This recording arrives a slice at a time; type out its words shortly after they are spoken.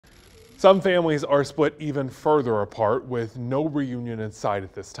Some families are split even further apart with no reunion in sight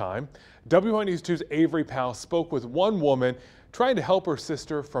at this time. WI News 2's Avery Powell spoke with one woman trying to help her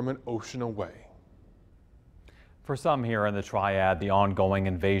sister from an ocean away. For some here in the Triad, the ongoing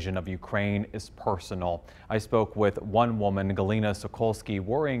invasion of Ukraine is personal. I spoke with one woman, Galina Sokolsky,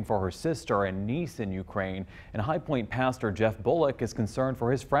 worrying for her sister and niece in Ukraine. And High Point pastor Jeff Bullock is concerned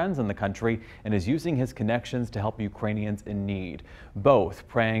for his friends in the country and is using his connections to help Ukrainians in need, both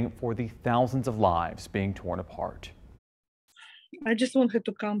praying for the thousands of lives being torn apart. I just want her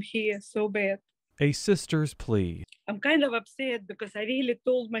to come here so bad. A sister's plea. I'm kind of upset because I really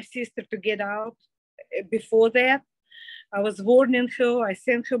told my sister to get out. Before that, I was warning her, I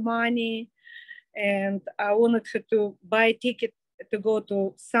sent her money, and I wanted her to buy a ticket to go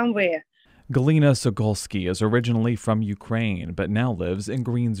to somewhere. Galina Sokolsky is originally from Ukraine, but now lives in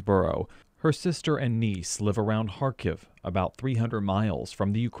Greensboro. Her sister and niece live around Kharkiv, about 300 miles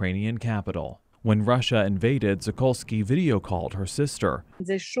from the Ukrainian capital. When Russia invaded, Sokolsky video called her sister.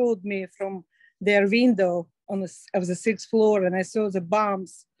 They showed me from their window of the 6th floor, and I saw the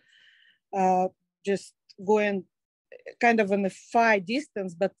bombs just going kind of in a far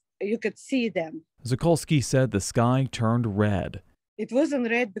distance, but you could see them. Sokolsky said the sky turned red. It wasn't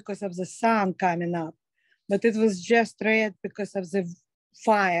red because of the sun coming up, but it was just red because of the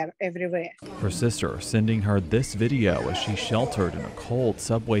fire everywhere. Her sister sending her this video as she sheltered in a cold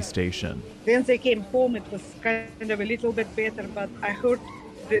subway station. When they came home, it was kind of a little bit better, but I heard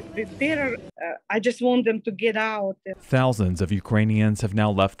the terror. I just want them to get out. Thousands of Ukrainians have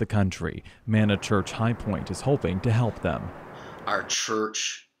now left the country. Manna Church High Point is hoping to help them. Our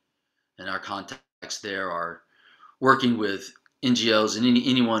church and our contacts there are working with NGOs and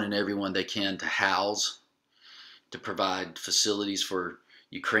anyone and everyone they can to house, to provide facilities for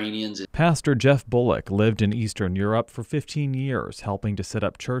Ukrainians. Pastor Jeff Bullock lived in Eastern Europe for 15 years, helping to set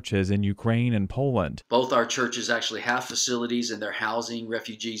up churches in Ukraine and Poland. Both our churches actually have facilities and they're housing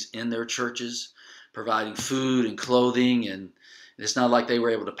refugees in their churches, providing food and clothing, and it's not like they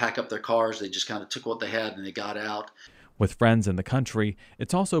were able to pack up their cars. They just kind of took what they had and they got out. With friends in the country,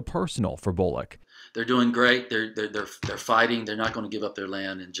 it's also personal for Bullock. They're doing great. They're fighting. They're not going to give up their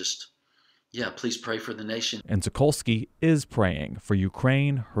land, and just please pray for the nation. And Sokolsky is praying for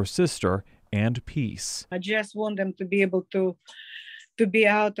Ukraine, her sister, and peace. I just want them to be able to be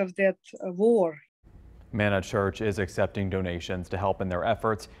out of that war. Manna Church is accepting donations to help in their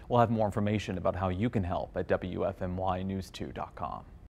efforts. We'll have more information about how you can help at WFMYnews2.com.